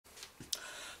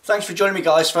Thanks for joining me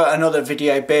guys for another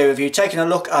video beer review. Taking a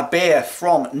look at beer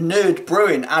from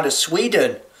Brerwing out of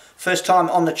Sweden. First time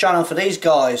on the channel for these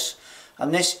guys.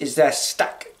 And this is their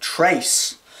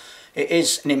Stacktrace. It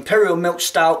is an Imperial milk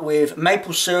stout with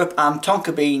maple syrup and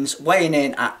Tonka beans, weighing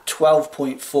in at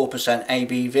 12.4%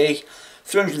 ABV.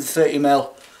 330ml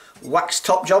wax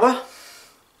top jobber.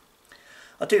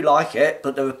 I do like it,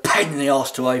 but they're a pain in the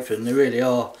arse to open, they really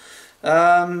are.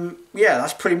 Yeah,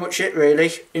 that's pretty much it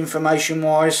really, information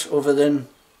wise, other than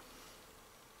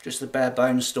just the bare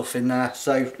bones stuff in there.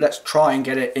 So let's try and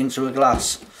get it into a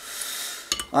glass.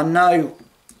 I know,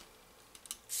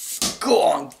 go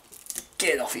on,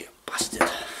 get it off you bastard.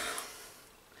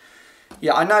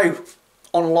 Yeah, I know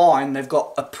online they've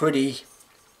got a pretty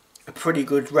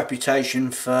good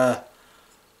reputation for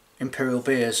Imperial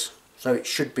beers, so it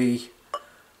should be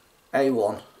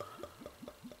A1.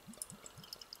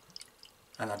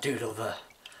 And I do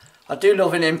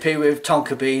love an Impy with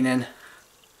Tonka bean in.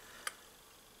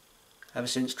 Ever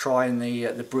since trying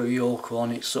the Brew York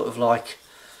one, it's sort of like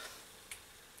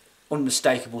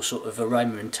unmistakable sort of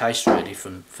aroma and taste really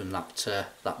from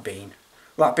that bean.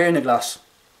 Right, beer in a glass,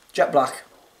 jet black,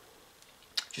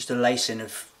 just a lacing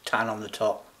of tan on the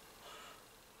top.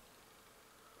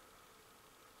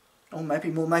 Or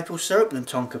maybe more maple syrup than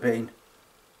Tonka bean.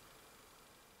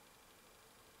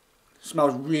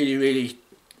 Smells really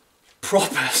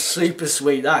proper super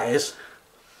sweet, that is.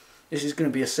 This is going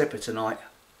to be a sipper tonight.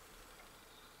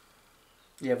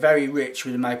 Yeah, very rich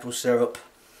with the maple syrup.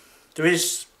 There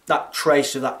is that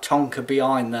trace of that Tonka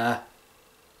behind there.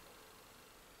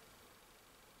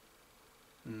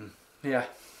 Yeah,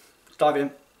 let's dive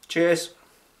in. Cheers.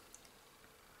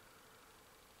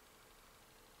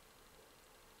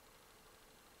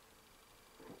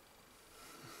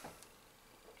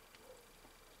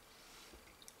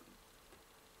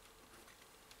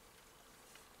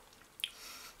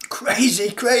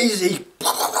 Crazy.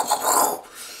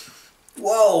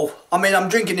 Whoa. I mean, I'm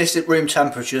drinking this at room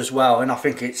temperature as well, and I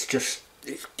think it's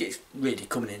really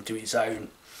coming into its own,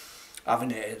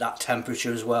 having it at that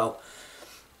temperature as well.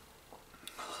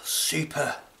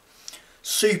 Super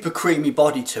creamy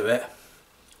body to it.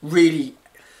 Really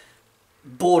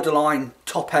borderline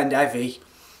top end heavy.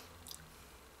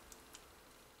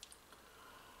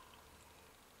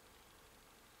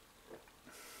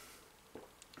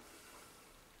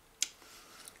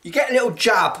 You get a little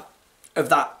jab of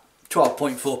that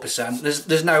 12.4%.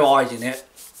 There's no hiding it,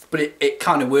 but it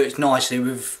kind of works nicely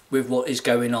with what is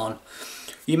going on.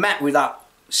 You met with that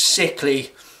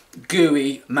sickly,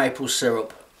 gooey maple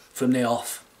syrup from the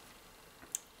off,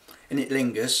 and it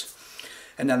lingers,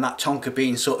 and then that Tonka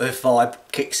bean sort of vibe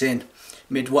kicks in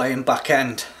midway and back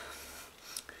end.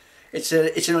 It's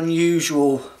an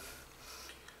unusual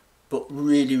but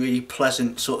really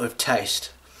pleasant sort of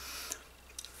taste.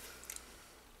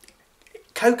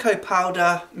 Cocoa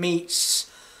powder meets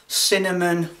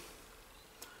cinnamon.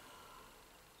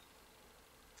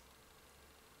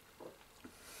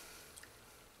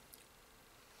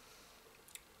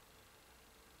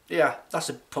 Yeah, that's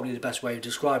probably the best way of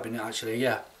describing it actually,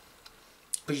 yeah.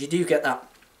 But you do get that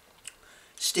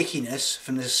stickiness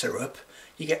from the syrup.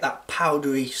 You get that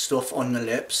powdery stuff on the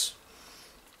lips.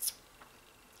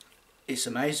 It's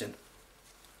amazing.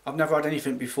 I've never had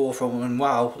anything before from them, and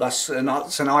wow, that's an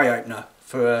eye-opener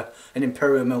for an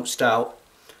Imperial milk stout.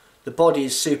 The body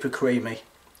is super creamy.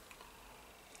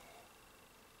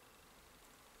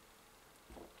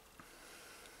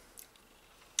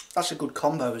 That's a good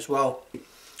combo as well.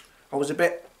 I was a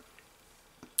bit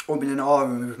in an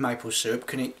iron with maple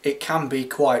syrup. It can be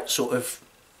quite sort of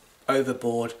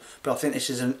overboard, but I think this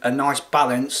is a nice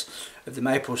balance of the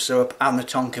maple syrup and the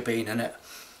Tonka bean in it.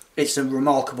 It's a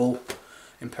remarkable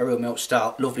Imperial milk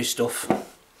stout, lovely stuff.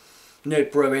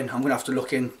 Brerwing, I'm going to have to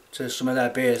look into some of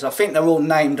their beers. I think they're all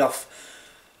named off,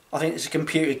 I think it's a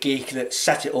computer geek that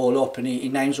set it all up, and he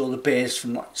names all the beers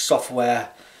from like software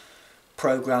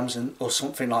programs or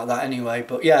something like that anyway.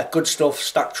 But yeah, good stuff.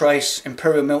 Stacktrace,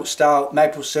 Imperial milk stout,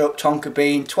 maple syrup, Tonka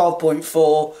bean,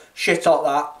 12.4, shit like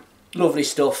that. Lovely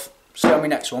stuff. See you on my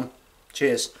next one.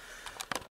 Cheers.